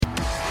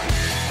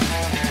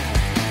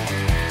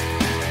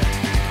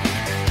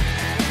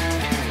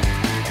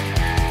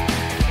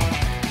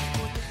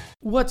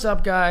What's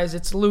up, guys?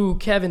 It's Lou,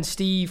 Kevin,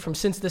 Steve from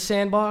Since the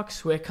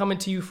Sandbox. We're coming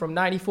to you from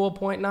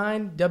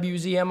 94.9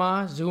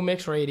 WZMR Zoo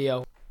Mix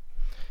Radio.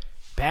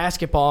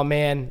 Basketball,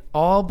 man.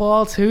 All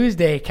Ball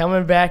Tuesday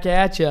coming back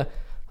at you. A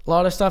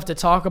lot of stuff to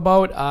talk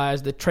about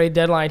as the trade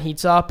deadline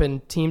heats up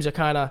and teams are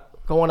kind of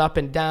going up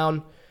and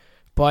down.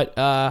 But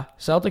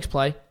Celtics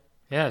play.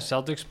 Yeah,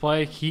 Celtics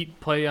play. Heat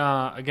play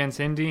against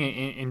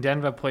Indy, and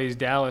Denver plays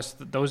Dallas.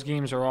 Those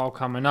games are all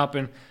coming up,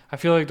 and I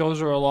feel like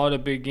those are a lot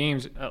of big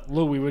games.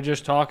 Lou, we were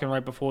just talking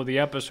right before the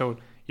episode.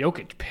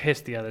 Jokic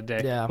pissed the other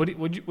day. Yeah.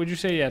 What'd you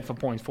say he had for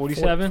points?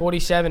 47?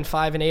 47,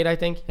 5 and 8, I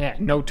think. Yeah,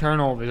 no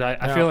turnovers.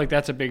 I feel like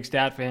that's a big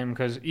stat for him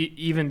because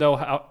even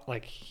though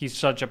he's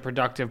such a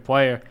productive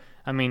player,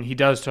 I mean, he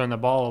does turn the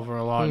ball over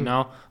a lot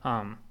now.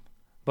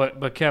 But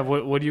Kev,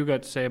 what do you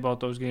got to say about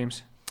those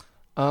games?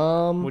 What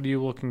are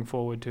you looking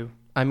forward to?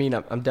 I mean,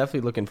 I'm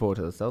definitely looking forward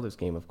to the Celtics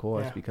game, of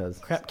course, because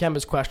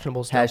Kemba's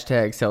questionable still.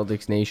 hashtag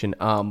Celtics Nation.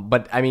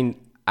 But I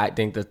mean, I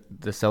think that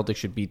the Celtics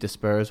should beat the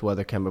Spurs,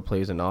 whether Kemba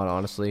plays or not.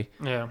 Honestly,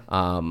 Yeah.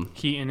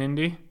 Heat and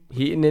Indy.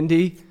 Heat and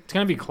Indy. It's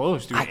gonna be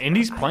close, dude.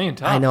 Indy's playing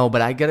tough. I know,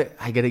 but I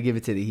gotta give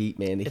it to the Heat,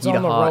 man. It's on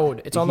the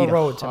road. It's on the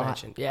road to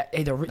mention. Yeah,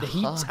 hey, the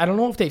Heat. I don't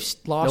know if they've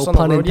lost No on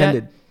pun the road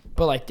intended. yet,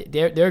 but like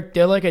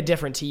they're like a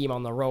different team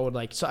on the road.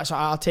 Like so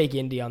I'll take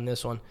Indy on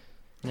this one.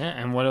 Yeah,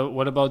 and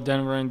what about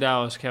Denver and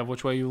Dallas, Kev?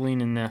 Which way you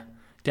leaning there?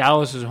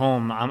 Dallas is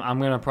home.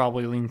 I'm gonna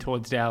probably lean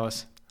towards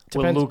Dallas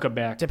with Luka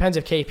back. Depends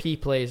if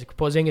KP plays.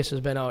 Porzingis has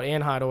been out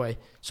and Hardaway.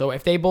 So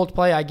if they both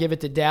play, I give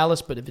it to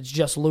Dallas. But if it's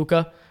just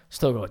Luka,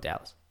 still go with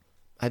Dallas.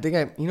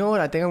 You know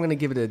what? I think I'm gonna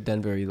give it to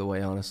Denver either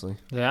way. Honestly,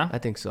 Yeah, I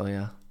think so.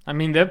 Yeah. I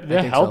mean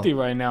they're healthy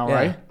right now, Yeah.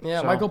 right? Yeah,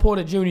 So- Michael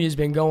Porter Jr. has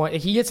been going.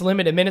 He gets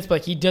limited minutes,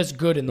 but he does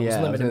good in those Yeah, I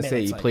was limited gonna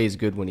minutes. say he plays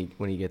good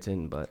when he gets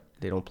in, but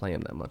they don't play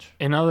him that much.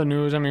 In other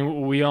news, I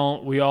mean we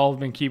all have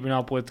been keeping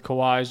up with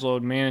Kawhi's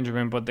load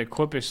management, but the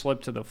Clippers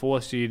slipped to the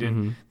 4th seed,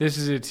 and this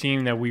is a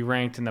team that we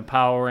ranked in the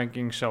power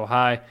rankings so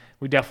high.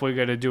 We definitely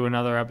got to do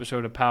another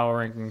episode of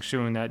power rankings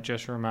soon. That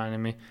just reminded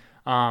me.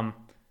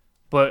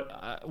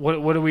 But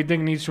what do we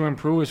think needs to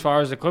improve as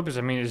far as the Clippers?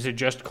 I mean, is it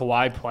just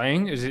Kawhi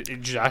playing? Is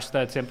it just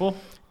that simple?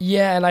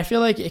 Yeah, and I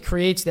feel like it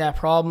creates that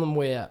problem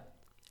where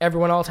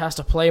everyone else has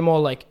to play more.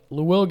 Like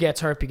Will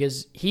gets hurt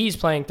because he's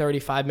playing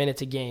 35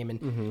 minutes a game,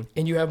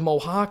 and you have Mo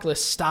Harkless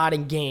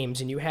starting games,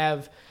 and you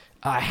have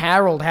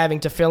Harold having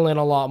to fill in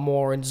a lot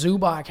more, and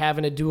Zubac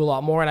having to do a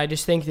lot more. And I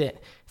just think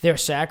that they're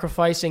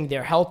sacrificing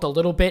their health a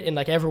little bit, and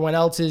like everyone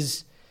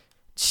else's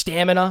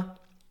stamina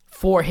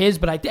for his.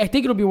 But I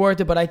think it'll be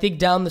worth it. But I think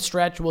down the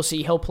stretch we'll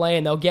see he'll play,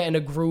 and they'll get in a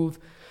groove.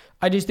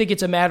 I just think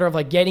it's a matter of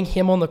like getting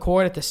him on the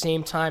court at the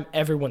same time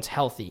everyone's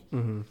healthy.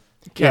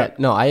 Yeah,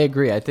 no, I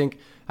agree. I think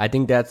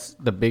that's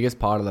the biggest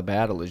part of the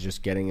battle is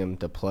just getting him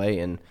to play.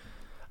 And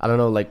I don't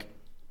know, like,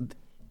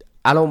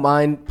 I don't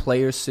mind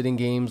players sitting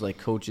games, like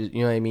coaches,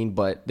 you know what I mean?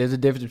 But there's a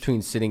difference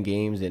between sitting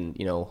games and,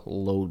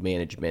 load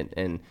management.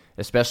 And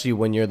especially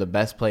when you're the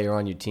best player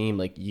on your team,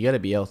 like, you got to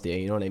be out there,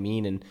 you know what I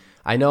mean? And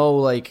I know,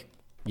 like,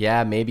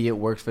 yeah, maybe it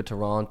works for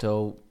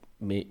Toronto,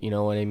 you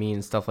know what I mean,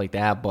 and stuff like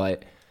that.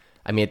 But,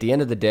 I mean, at the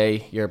end of the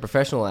day, you're a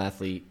professional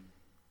athlete.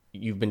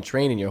 You've been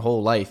training your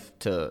whole life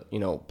to,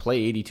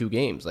 play 82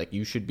 games. Like,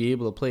 you should be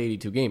able to play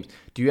 82 games.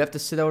 Do you have to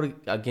sit out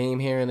a game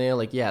here and there?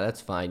 Like, yeah, that's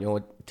fine.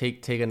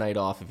 Take a night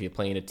off if you're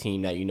playing a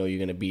team that you're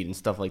going to beat and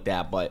stuff like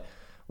that. But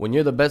when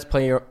you're the best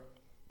player,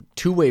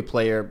 two-way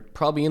player,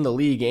 probably in the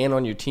league and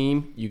on your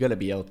team, you got to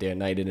be out there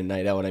night in and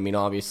night out. I mean,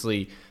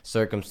 obviously,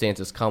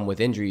 circumstances come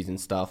with injuries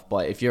and stuff.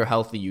 But if you're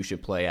healthy, you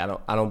should play. I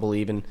don't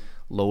believe in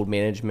load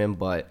management,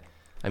 but,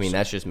 I mean,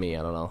 that's just me.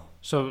 I don't know.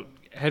 So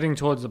heading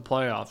towards the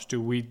playoffs,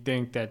 do we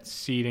think that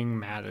seeding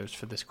matters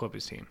for this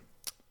Clippers team?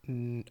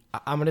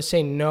 I'm going to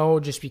say no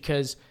just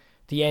because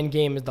the end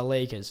game is the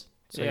Lakers.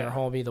 So Yeah. you're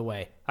home either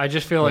way. I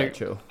just feel like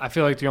true. I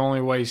feel like the only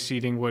way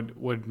seeding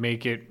would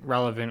make it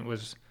relevant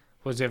was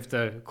if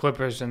the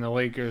Clippers and the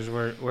Lakers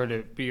were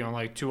to be on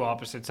like two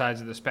opposite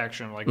sides of the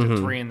spectrum, like the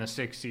 3 and the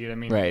 6 seed. I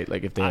mean, Right,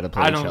 like if they had to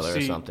play each other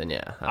or something,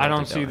 yeah. I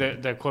don't think see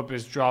that the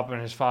Clippers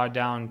dropping as far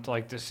down to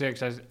like the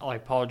 6 as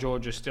like Paul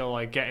George is still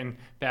like getting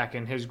back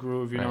in his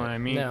groove. You know what I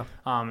mean? Yeah.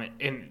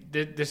 And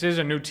this is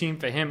a new team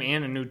for him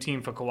and a new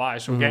team for Kawhi.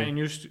 So getting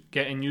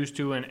used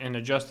to and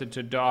adjusted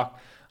to Doc.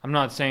 I'm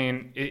not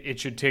saying it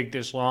should take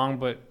this long,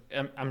 but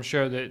I'm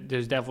sure that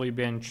there's definitely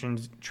been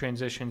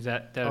transitions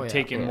that have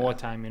taken more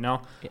time.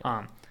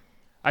 Yeah.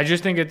 I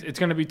just think it's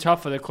going to be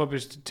tough for the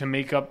Clippers to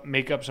make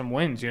up some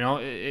wins,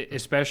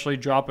 especially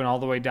dropping all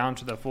the way down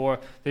to the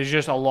 4. There's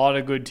just a lot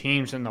of good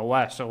teams in the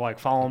West, so like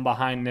falling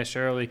behind this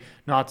early,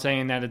 not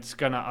saying that it's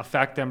going to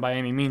affect them by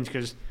any means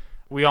because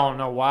we all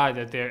know why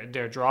that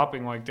they're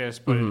dropping like this,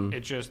 but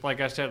it's just,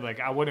 like I said, like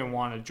I wouldn't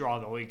want to draw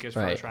the Lakers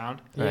first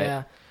round. Right.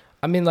 Yeah.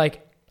 I mean,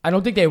 like, I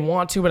don't think they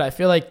want to, but I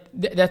feel like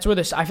that's where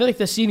I feel like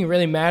the seeding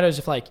really matters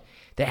if, like,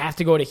 they have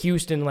to go to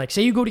Houston. Like,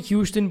 say you go to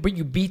Houston, but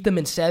you beat them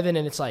in 7,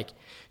 and it's like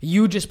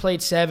you just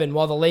played 7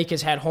 while the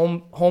Lakers had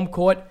home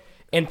court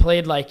and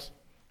played, like,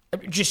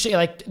 Just say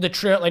like not the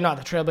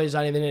Trailblazers,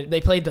 not even they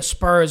played the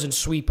Spurs and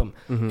sweep them,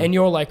 and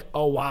you're like,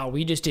 oh wow,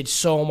 we just did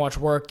so much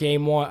work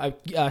game one,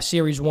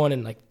 series one,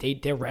 and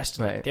like they're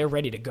rested, Right. like, they're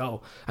ready to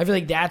go. I feel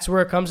like that's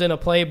where it comes into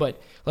play. But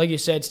like you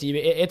said, Steve,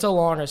 it's a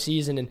longer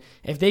season, and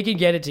if they can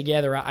get it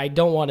together, I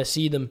don't want to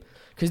see them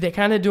because they're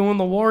kind of doing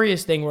the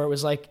Warriors thing where it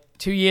was like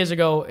 2 years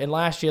ago and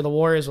last year the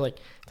Warriors were like,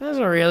 it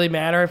doesn't really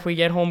matter if we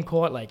get home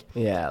court, like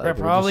Yeah, we're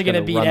probably going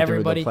to beat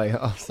everybody.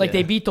 Like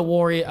They beat the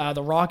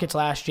Rockets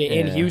last year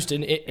in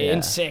Houston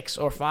in 6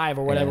 or 5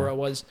 or whatever it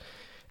was,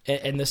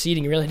 and the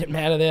seeding really didn't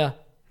matter there.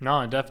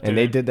 No, definitely. And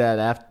they did that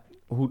after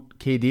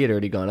KD had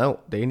already gone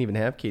out. They didn't even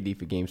have KD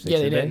for Game 6. Yeah,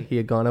 they did did. He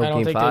had gone out I don't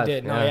Game think 5. they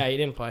did. No, he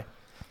didn't play.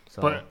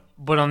 So,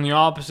 But on the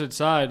opposite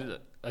side,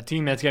 a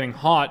team that's getting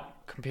hot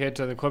compared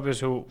to the Clippers,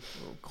 who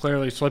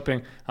clearly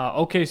slipping.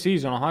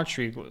 OKC's on a hot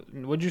streak.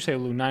 What'd you say,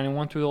 Lou?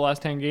 9-1 through the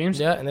last 10 games.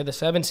 Yeah, and they're the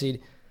 7 seed.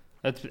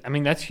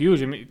 That's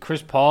huge. I mean,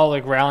 Chris Paul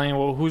like rallying.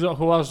 Well,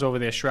 who else is over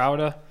there?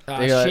 Schroeder.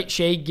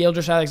 Shea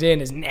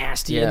Gilgeous-Alexander is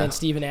nasty, and then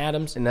Steven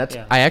Adams. and that's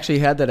I actually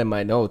had that in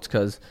my notes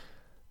because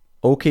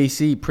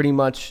OKC pretty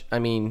much. I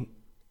mean,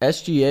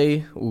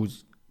 SGA,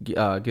 who's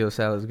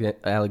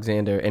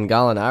Gilgeous-Alexander, and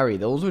Gallinari.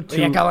 Those were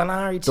two. Yeah,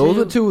 Gallinari too. Those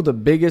were two of the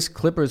biggest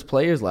Clippers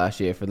players last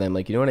year for them.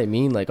 Like, you know what I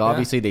mean? Like,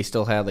 obviously they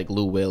still had like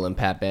Lou Will and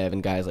Pat Bev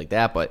and guys like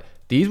that, but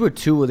these were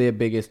two of their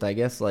biggest, I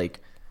guess,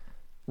 like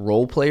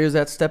role players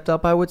that stepped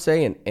up, I would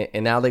say,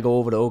 and now they go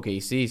over to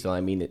OKC. So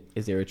I mean,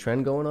 is there a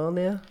trend going on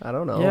there? I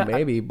don't know,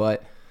 maybe,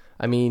 but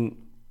I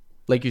mean,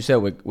 like you said,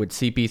 with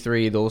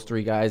CP3, those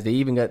three guys,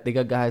 they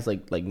got guys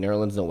like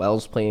Nerlens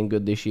Noel's playing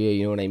good this year.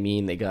 You know what I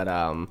mean? They got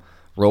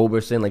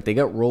Roberson, like they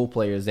got role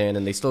players in,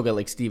 and they still got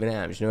like Steven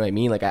Adams. You know what I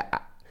mean? Like I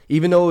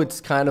even though it's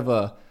kind of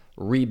a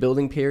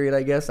rebuilding period,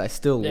 I guess I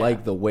still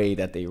like the way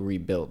that they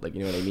rebuilt. Like,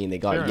 you know what I mean? They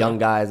got young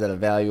guys that are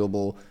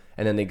valuable,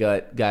 and then they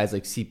got guys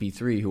like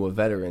CP3 who are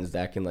veterans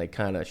that can like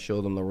kind of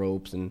show them the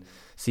ropes. And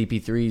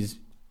CP3's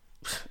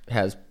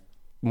has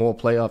more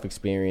playoff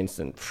experience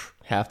than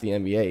half the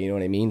NBA. You know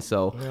what I mean?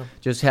 So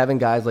just having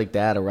guys like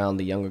that around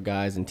the younger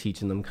guys and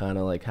teaching them kind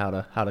of like how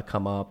to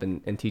come up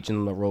and teaching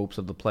them the ropes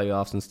of the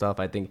playoffs and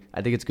stuff. I think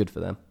it's good for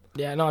them.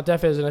 Yeah, no, it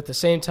definitely is. And at the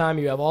same time,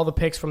 you have all the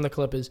picks from the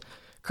Clippers,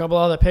 a couple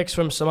other picks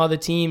from some other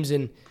teams,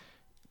 and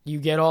you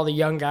get all the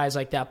young guys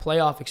like that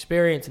playoff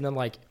experience, and then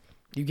like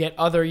you get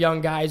other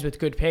young guys with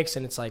good picks,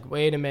 and it's like,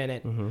 wait a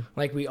minute,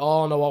 like we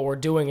all know what we're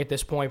doing at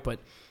this point, but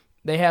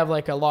they have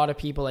like a lot of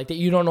people like that.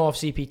 You don't know if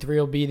CP3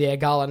 will be there,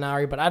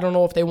 Gallinari, but I don't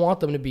know if they want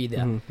them to be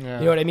there. Yeah.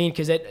 You know what I mean?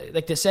 Because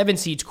like the 7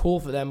 seed's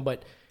cool for them,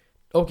 but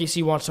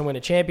OKC wants to win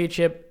a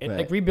championship and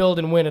like rebuild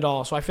and win it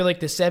all. So I feel like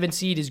the 7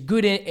 seed is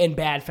good and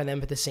bad for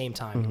them at the same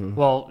time.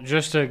 Well,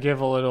 just to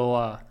give a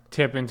little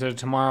tip into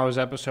tomorrow's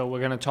episode, we're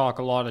going to talk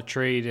a lot of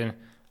trade, and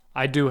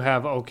I do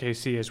have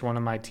OKC as one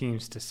of my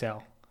teams to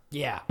sell.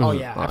 Yeah. Oh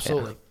yeah,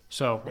 absolutely.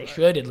 So They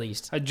should at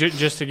least.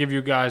 Just to give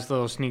you guys a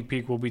little sneak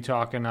peek, we'll be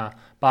talking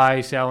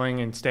buy,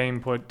 selling, and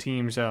staying put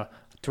teams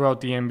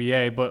throughout the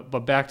NBA.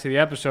 But back to the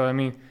episode. I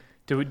mean,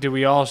 did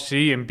we all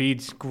see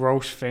Embiid's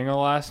gross finger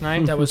last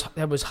night? That was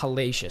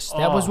hellacious.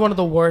 That was one of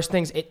the worst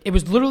things. It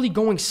was literally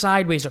going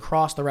sideways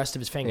across the rest of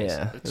his fingers.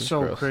 Yeah, It's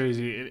so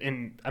crazy.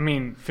 And I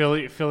mean,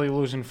 Philly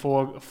losing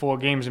four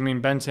games. I mean,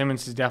 Ben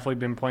Simmons has definitely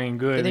been playing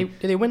good. Did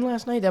they win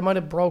last night? That might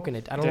have broken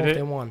it. I don't know if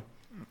they won.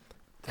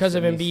 Because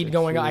of Embiid 76ers.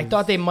 going on. I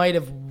thought they might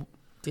have.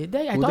 Did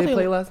they? Who they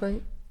play last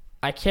night?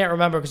 I can't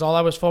remember because all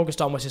I was focused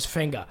on was his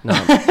finger. No.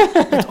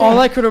 That's all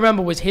I could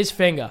remember was his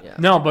finger. Yeah.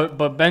 No,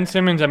 but Ben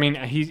Simmons, I mean,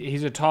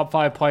 he's a top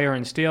 5 player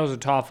in steals, a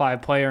top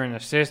 5 player in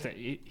assists.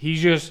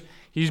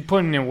 He's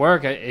putting in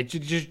work. It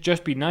should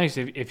just be nice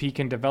if he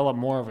can develop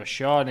more of a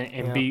shot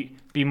and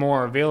be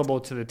more available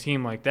to the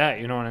team like that.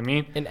 You know what I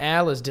mean? And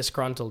Al is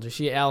disgruntled. You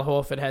see, Al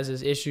Horford has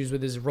his issues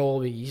with his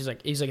role. He's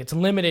like it's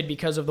limited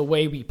because of the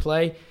way we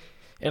play,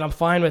 and I'm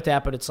fine with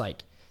that. But it's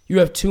like you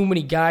have too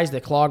many guys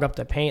that clog up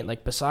the paint.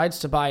 Like besides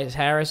Tobias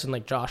Harris and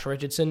like Josh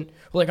Richardson,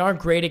 who like aren't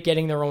great at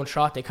getting their own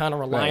shot. They kind of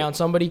rely on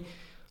somebody.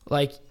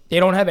 Like they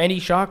don't have any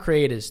shot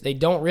creators. They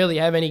don't really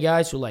have any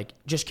guys who like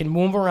just can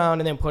move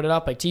around and then put it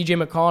up. Like T.J.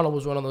 McConnell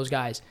was one of those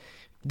guys.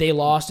 They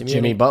lost him.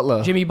 Jimmy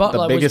Butler. Jimmy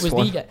Butler was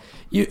one. the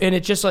guy. And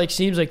it just like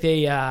seems like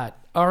they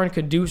aren't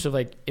conducive.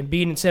 Like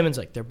Embiid and Simmons,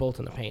 like they're both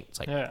in the paint. It's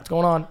like what's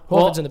going on?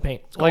 Horford's in the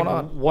paint. What's going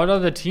on? What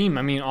other team?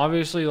 I mean,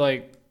 obviously,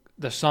 like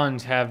the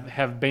Suns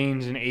have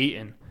Baines and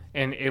Ayton.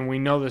 And we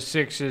know the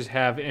Sixers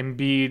have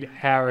Embiid,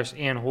 Harris,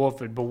 and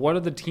Horford. But what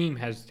other team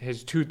has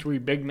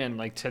 2-3 big men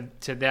like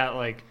to that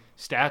like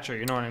stature?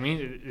 You know what I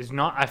mean? It's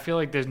not. I feel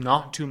like there's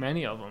not too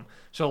many of them.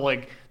 So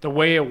like the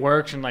way it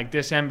works in like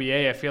this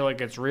NBA, I feel like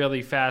it's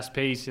really fast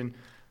paced. And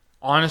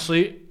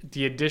honestly,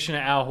 the addition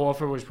of Al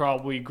Horford was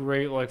probably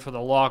great, like for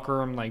the locker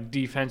room, like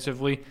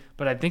defensively.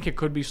 But I think it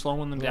could be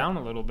slowing them down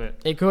a little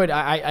bit. It could.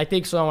 I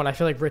think so. And I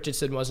feel like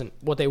Richardson wasn't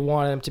what they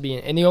wanted him to be.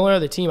 And the only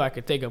other team I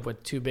could think of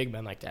with 2 big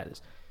men like that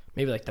is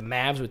maybe like the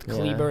Mavs with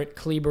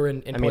Kleber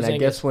and I mean, Porzingis. I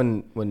guess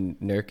when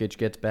Nurkic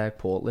gets back,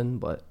 Portland,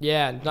 but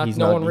yeah, he's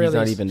no one really. He's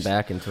not even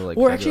back until like.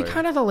 Or February. actually,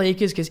 kind of the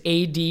Lakers because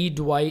AD,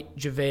 Dwight,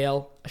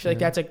 JaVale. I feel like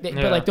that's like, but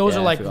Yeah. like those are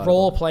I like forgot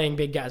role playing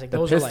big guys. Like the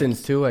those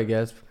Pistons are too, I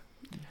guess.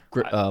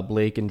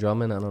 Blake and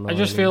Drummond. I don't know. I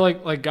just feel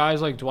like guys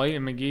like Dwight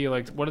and McGee,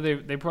 like what are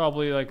they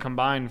probably like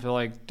combined for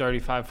like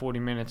 35, 40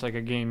 minutes like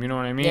a game. You know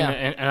what I mean? Yeah.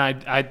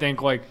 And I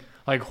think like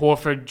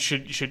Horford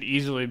should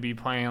easily be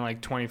playing like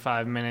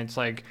 25 minutes.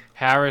 Like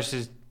Harris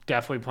is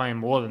definitely playing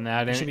more than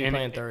that. He should be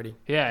playing 30.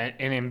 Yeah,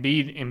 and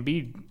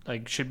Embiid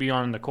like should be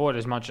on the court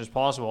as much as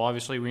possible.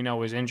 Obviously, we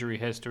know his injury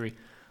history,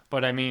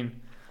 but I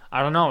mean,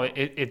 I don't know.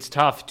 It's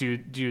tough. Do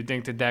you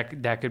think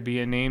that could be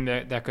a name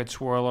that could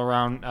swirl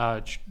around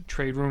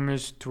trade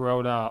rumors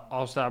throughout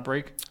All-Star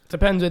break?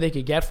 Depends what they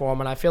could get for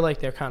him, and I feel like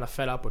they're kind of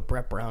fed up with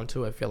Brett Brown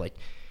too. I feel like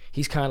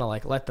he's kind of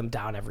like let them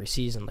down every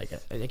season. Like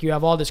you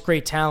have all this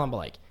great talent, but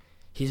like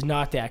he's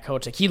not that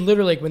coach. Like he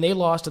literally, like when they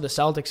lost to the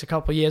Celtics a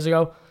couple years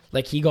ago,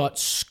 like he got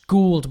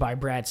schooled by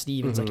Brad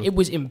Stevens. Like it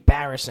was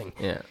embarrassing.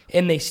 Yeah.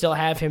 And they still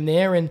have him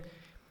there, and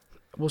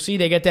we'll see.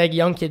 They get that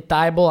young kid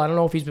Thibault. I don't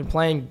know if he's been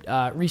playing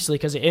recently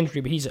because of injury,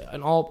 but he's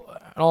an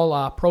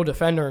all pro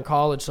defender in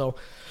college. So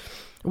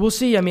we'll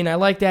see. I mean, I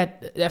like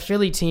that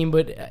Philly team,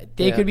 but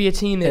they could be a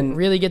team that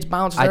really gets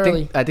bounced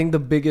early. I think the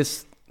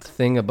biggest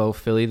thing about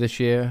Philly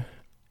this year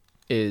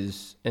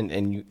is,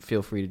 and you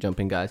feel free to jump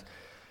in, guys.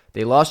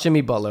 They lost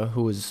Jimmy Butler,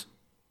 who was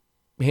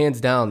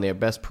hands down their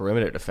best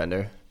perimeter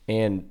defender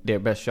and their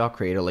best shot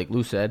creator, like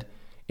Lou said.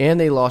 And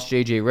they lost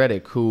J.J.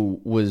 Redick, who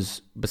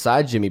was,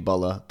 besides Jimmy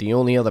Butler, the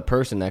only other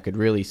person that could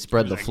really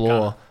spread the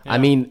floor. Yeah.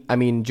 I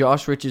mean,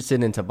 Josh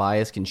Richardson and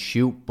Tobias can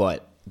shoot,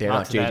 but they're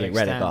not to that J.J.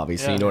 Redick, extent.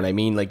 obviously. Yeah. You know what I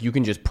mean? Like, you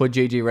can just put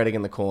J.J. Redick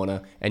in the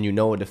corner, and you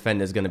know a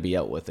defender's going to be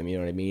out with him. You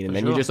know what I mean? And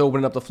then sure. you just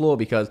open up the floor,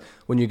 because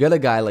when you get a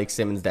guy like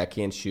Simmons that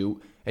can't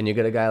shoot, and you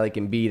get a guy like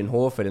Embiid and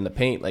Horford in the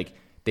paint, like,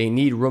 they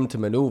need room to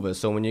maneuver.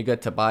 So when you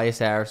get Tobias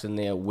Harris in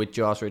there with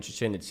Josh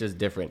Richardson, it's just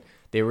different.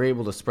 They were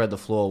able to spread the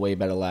floor way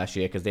better last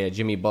year because they had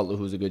Jimmy Butler,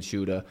 who's a good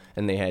shooter,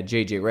 and they had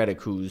J.J. Redick,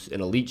 who's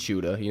an elite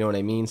shooter. You know what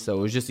I mean? So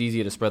it was just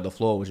easier to spread the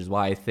floor, which is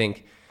why I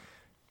think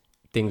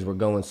things were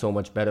going so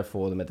much better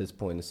for them at this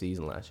point in the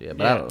season last year.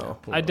 But I don't know.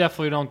 I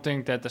definitely don't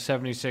think that the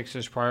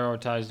 76ers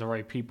prioritized the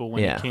right people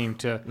when it came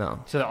to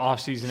the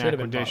offseason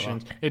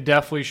acquisitions. It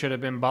definitely should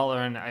have been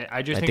Butler, and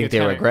I just think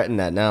they're regretting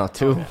that now,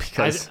 too.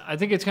 Because I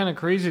think it's kind of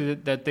crazy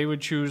that they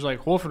would choose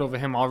like Horford over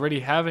him, already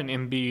having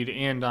Embiid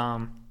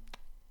and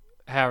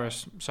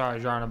Harris. Sorry,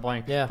 drawing a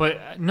blank. Yeah.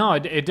 But no,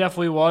 it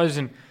definitely was,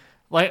 and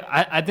like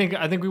I think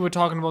we were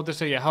talking about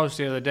this at your house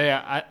the other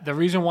day. The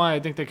reason why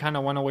I think they kind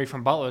of went away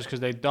from Butler is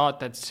because they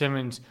thought that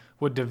Simmons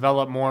would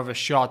develop more of a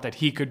shot, that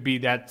he could be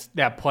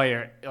that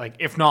player, like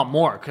if not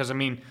more. Because I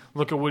mean,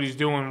 look at what he's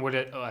doing with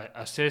it,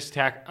 assist,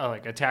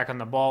 attack on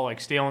the ball, like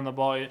stealing the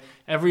ball.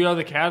 Every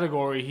other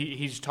category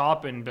he's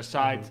topping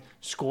besides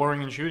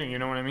scoring and shooting. You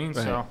know what I mean?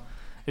 Right. So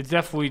it's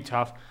definitely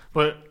tough,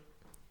 but.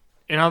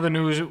 In other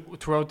news,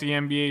 throughout the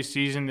NBA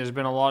season, there's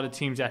been a lot of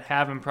teams that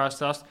have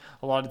impressed us,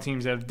 a lot of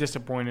teams that have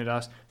disappointed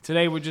us.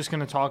 Today, we're just going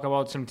to talk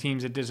about some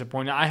teams that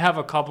disappointed. I have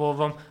a couple of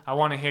them. I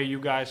want to hear you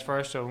guys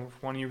first, so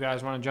if one of you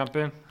guys want to jump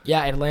in.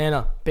 Yeah,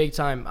 Atlanta, big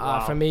time.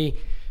 Wow. For me,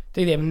 I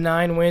think they have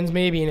 9 wins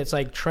maybe, and it's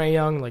like Trae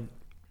Young like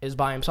is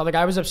by himself. Like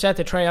I was upset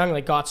that Trae Young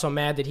like got so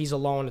mad that he's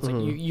alone. It's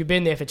like you've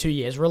been there for 2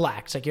 years.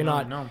 Relax. Like you're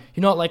not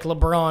like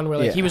LeBron where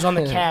like he was on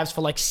the Cavs for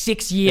like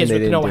 6 years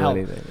with no help.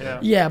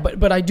 Yeah,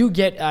 but I do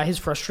get his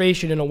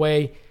frustration in a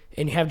way.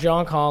 And you have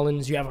John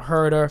Collins, you have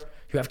Herter,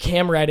 you have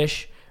Cam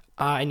Reddish,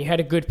 and you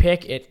had a good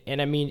pick.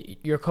 And I mean,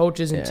 your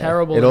coach isn't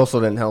terrible. It also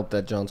didn't help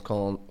that John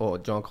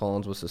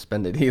Collins was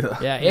suspended either.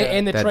 Yeah,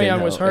 and the Trae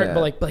Young was hurt. Yeah.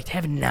 But like to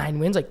have 9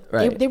 wins, like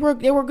they were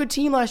a good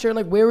team last year.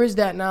 Like where is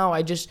that now?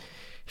 I just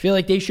feel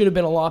like they should have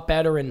been a lot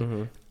better.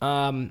 And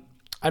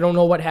I don't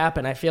know what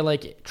happened. I feel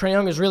like Trae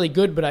Young is really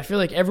good, but I feel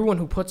like everyone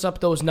who puts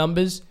up those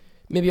numbers,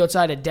 maybe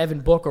outside of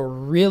Devin Booker,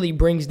 really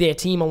brings their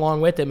team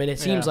along with them. And it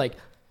seems like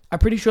I'm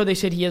pretty sure they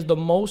said he has the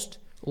most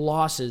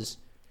losses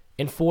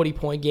in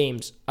 40-point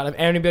games out of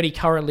anybody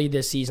currently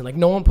this season. Like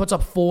no one puts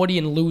up 40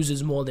 and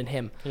loses more than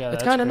him. Yeah,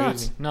 that's kind of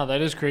nuts. No, that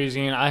is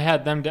crazy. And I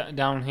had them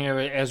down here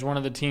as one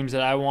of the teams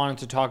that I wanted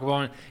to talk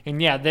about.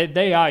 And yeah,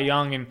 they are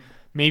young, and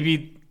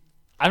maybe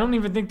I don't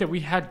even think that we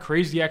had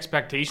crazy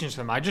expectations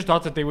for them. I just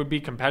thought that they would be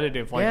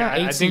competitive. Like,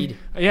 yeah, 8 seed.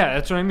 Yeah,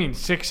 that's what I mean.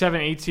 6,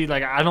 7, 8 seed.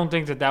 Like I don't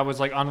think that was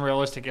like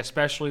unrealistic,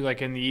 especially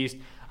like in the East.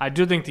 I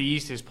do think the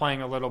East is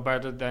playing a little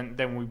better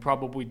than we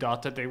probably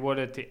thought that they would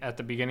at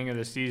the beginning of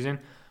the season.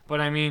 But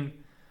I mean,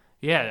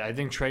 yeah, I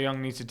think Trae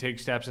Young needs to take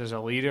steps as a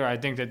leader. I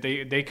think that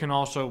they can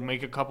also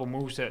make a couple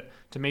moves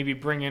to maybe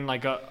bring in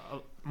like a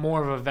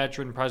more of a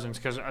veteran presence.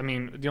 Because I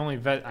mean, the only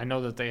vet I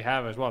know that they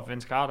have is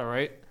Vince Carter,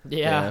 right?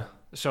 Yeah.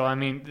 So I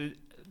mean,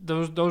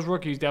 those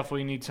rookies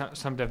definitely need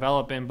some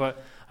development.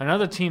 But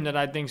another team that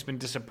I think's been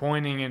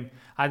disappointing, and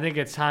I think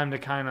it's time to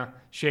kind of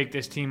shake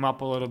this team up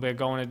a little bit,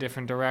 go in a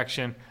different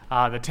direction.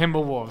 The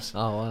Timberwolves.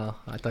 Oh wow!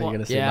 I thought you were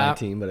gonna say my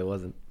team, but it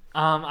wasn't.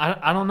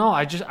 I don't know.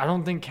 I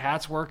don't think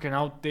Cat's working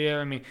out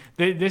there. I mean,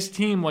 this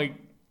team, like,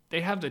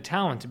 they have the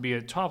talent to be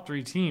a top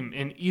 3 team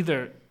in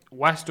either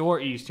West or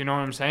East. You know what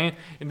I'm saying?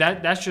 And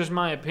that's just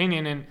my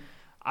opinion. And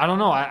I don't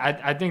know.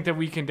 I think that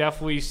we can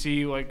definitely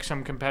see like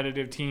some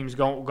competitive teams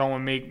go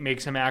and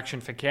make some action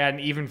for Cad,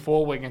 and even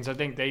for Wiggins. I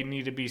think they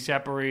need to be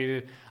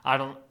separated.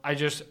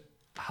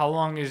 How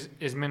long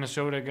is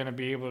Minnesota going to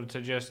be able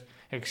to just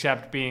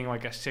accept being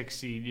like a 6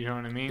 seed? You know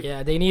what I mean?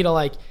 Yeah, they need to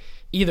like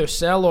either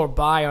sell or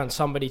buy on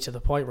somebody to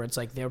the point where it's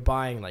like they're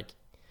buying like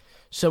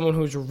someone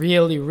who's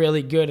really,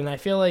 really good. And I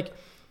feel like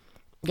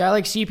a guy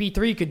like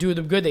CP3 could do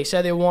them good. They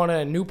said they wanted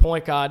a new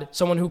point guard,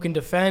 someone who can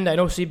defend. I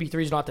know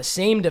CP3 is not the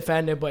same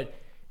defender, but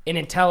an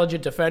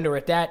intelligent defender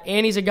at that.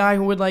 And he's a guy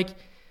who would like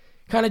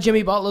kind of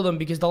Jimmy Butler them,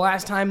 because the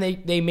last time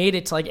they made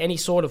it to like any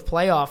sort of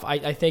playoff,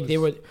 I think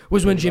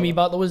was when Jimmy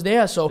Butler was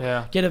there. So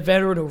get a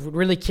veteran who would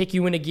really kick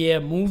you into gear,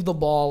 move the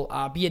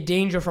ball, be a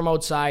danger from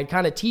outside,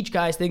 kind of teach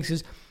guys things.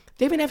 Because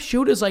they even have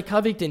shooters like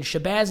Covington,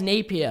 Shabazz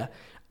Napier.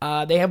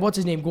 They have,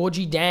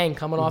 Gorgie Dang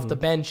coming off the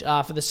bench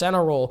for the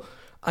center role.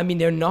 I mean,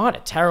 they're not a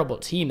terrible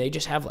team. They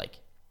just have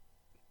like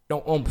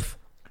no oomph.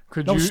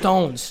 No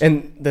stones.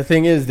 And the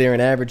thing is, they're an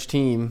average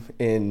team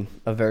in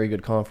a very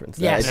good conference.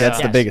 Yes.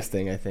 That's the biggest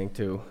thing, I think,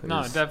 too.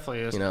 No, it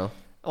definitely is. You know,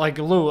 like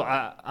Lou,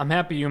 I'm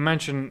happy you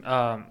mentioned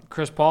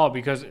Chris Paul,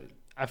 because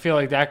I feel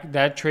like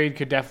that trade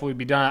could definitely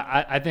be done.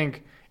 I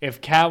think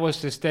if Cat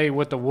was to stay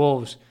with the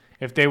Wolves,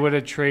 if they would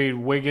have traded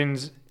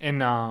Wiggins and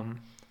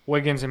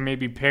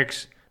maybe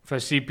picks for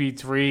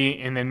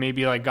CP3 and then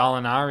maybe like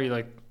Gallinari,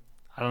 like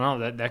I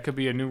don't know, that could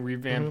be a new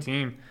revamped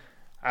team.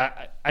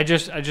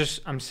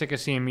 I'm sick of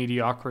seeing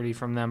mediocrity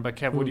from them. But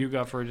Kev, what do you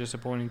got for a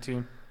disappointing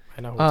team?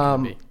 I know who it's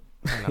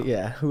gonna be.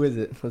 Yeah, who is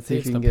it? Let's see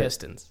It's if you the can get.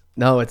 Pistons.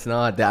 No, it's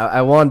not.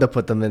 I wanted to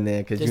put them in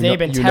there because they've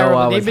been you know terrible.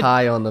 I They've was been-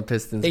 high on the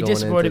Pistons. they going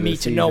disappointed into me the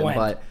to season, no end.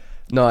 But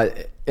no,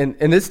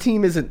 and this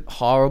team isn't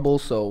horrible.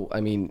 So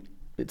I mean,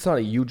 it's not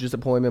a huge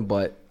disappointment.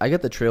 But I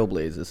get the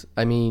Trailblazers.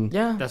 I mean,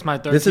 Yeah. That's my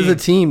third this team. is a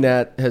team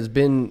that has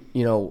been,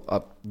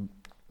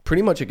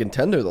 pretty much a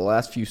contender the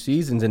last few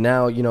seasons, and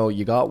now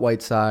you got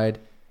Whiteside,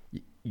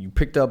 you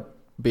picked up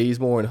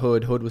Bazemore and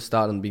Hood. Hood was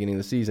starting in the beginning of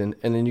the season,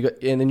 and then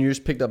you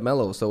just picked up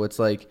Melo. So it's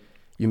like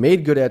you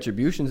made good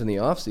attributions in the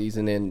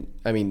offseason, and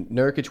I mean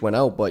Nurkic went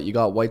out, but you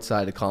got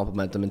Whiteside to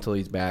complement him until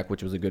he's back,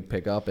 which was a good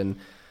pickup. And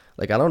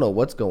like I don't know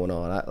what's going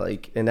on.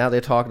 And now they're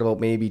talking about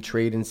maybe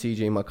trading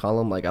CJ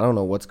McCollum. Like I don't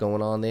know what's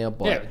going on there,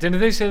 but Yeah, didn't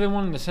they say they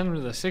wanted to send him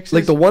to the Sixers?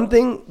 like the one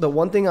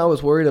thing I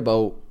was worried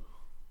about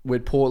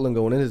with Portland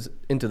going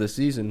into the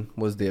season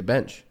was their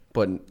bench.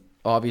 But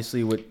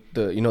obviously with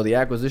the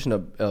acquisition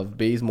of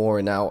Bazemore,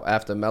 and now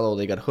after Melo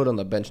they got Hood on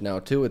the bench now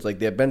too. It's like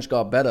their bench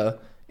got better,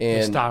 the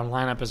and starting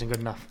lineup isn't good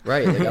enough.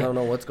 right, like I don't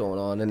know what's going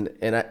on,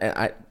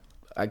 and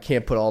I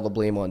can't put all the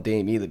blame on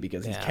Dame either,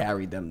 because he's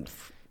carried them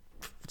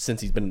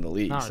since he's been in the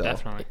league. No, So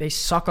definitely. They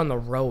suck on the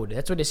road.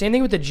 That's what the same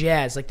thing with the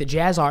Jazz. Like the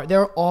Jazz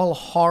they're all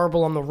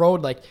horrible on the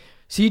road. Like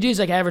CJ's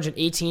like averaging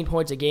 18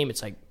 points a game.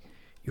 It's like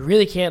you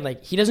really can't,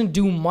 like, he doesn't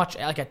do much,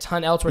 like a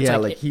ton else. Where it's yeah,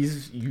 like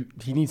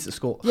he needs to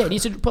score. yeah, he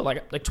needs to put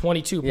like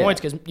 22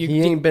 points, because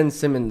he ain't Ben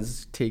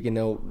Simmons taking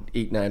out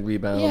 8-9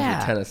 rebounds Yeah.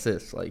 and 10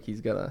 assists. Like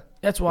he's gotta.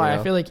 That's why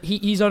I feel like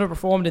he's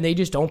underperformed, and they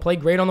just don't play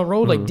great on the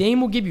road. Like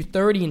Dame will give you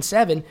 30 and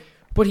 7,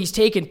 but he's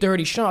taking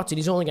 30 shots and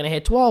he's only going to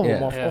hit 12 of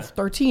them off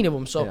 13 of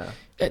them. So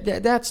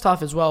that's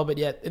tough as well. But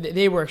yeah,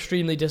 they were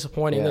extremely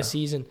disappointing this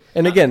season.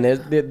 And again,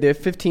 they're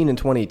 15 and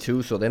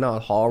 22, so they're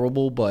not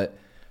horrible. But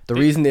the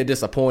reason they're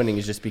disappointing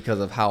is just because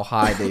of how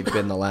high they've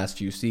been the last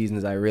few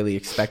seasons. I really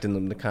expected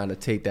them to kind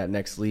of take that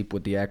next leap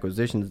with the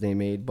acquisitions they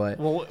made. But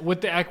Well, with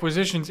the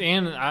acquisitions,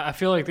 and I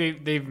feel like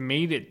they've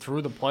made it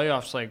through the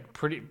playoffs like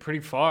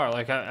pretty far.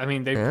 Like I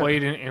mean, they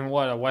played in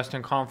what, a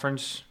Western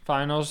Conference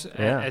Finals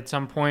at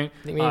some point.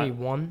 I think maybe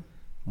one.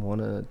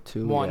 one or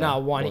two.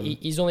 One.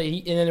 He's only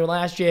and then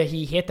last year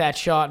he hit that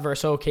shot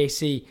versus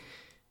OKC,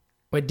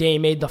 where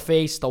Dame made the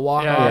face, the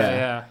walk off.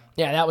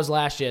 Yeah, that was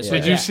last year. So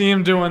Did you see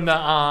him doing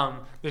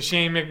the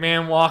Shane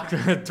McMahon walk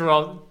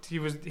throughout? He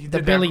did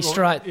the Billy that,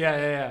 strut.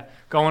 Yeah.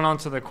 Going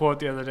onto the court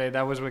the other day,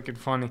 that was wicked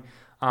funny.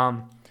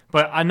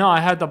 But I know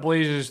I had the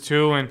Blazers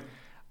too, and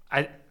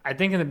I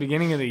think in the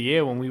beginning of the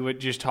year when we were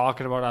just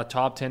talking about our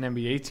top 10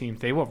 NBA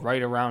teams, they were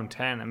right around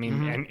 10. I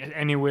mean,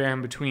 anywhere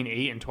in between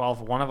 8 and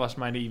 12. One of us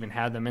might have even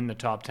had them in the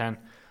top 10.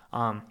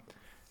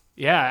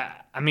 Yeah,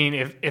 I mean,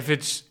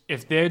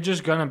 if they're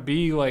just gonna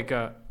be like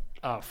a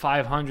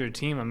 500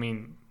 team, I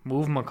mean,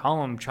 move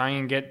McCollum, try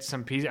and get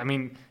some pieces. I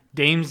mean,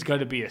 Dame's got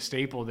to be a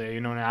staple there,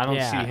 and I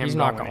don't see him he's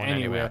going, not going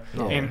anywhere.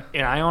 No. And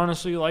I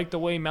honestly like the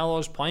way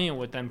Melo's playing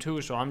with them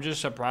too. So I'm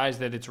just surprised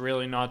that it's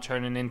really not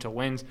turning into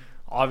wins.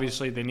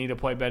 Obviously, they need to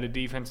play better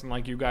defense, and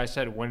like you guys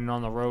said, winning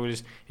on the road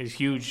is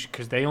huge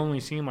because they only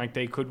seem like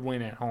they could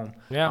win at home.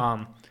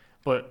 Yeah.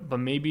 But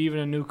maybe even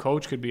a new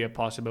coach could be a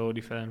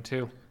possibility for them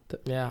too.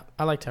 Yeah,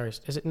 I like Terry.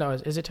 Is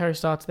it Terry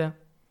Stotts there?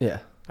 Yeah.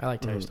 I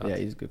like Terry Stotts. Yeah,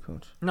 he's a good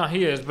coach. No,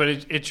 he is, but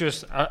it's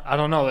just I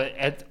don't know.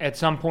 At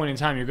some point in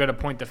time, you've got to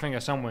point the finger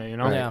somewhere,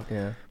 Right.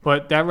 Yeah.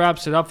 But that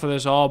wraps it up for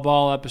this all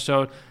ball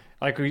episode.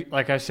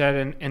 like I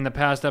said in the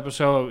past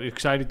episode,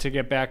 excited to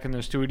get back in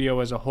the studio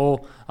as a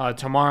whole.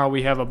 Tomorrow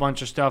we have a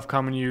bunch of stuff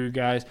coming to you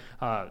guys.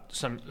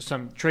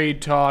 Some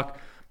trade talk,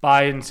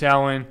 buying,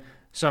 selling,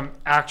 some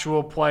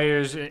actual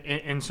players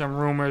and some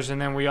rumors,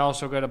 and then we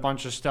also got a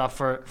bunch of stuff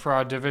for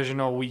our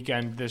divisional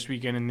weekend this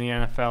weekend in the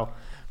NFL.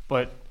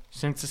 But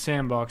since the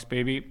Sandbox,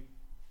 baby.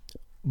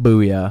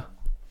 Booyah.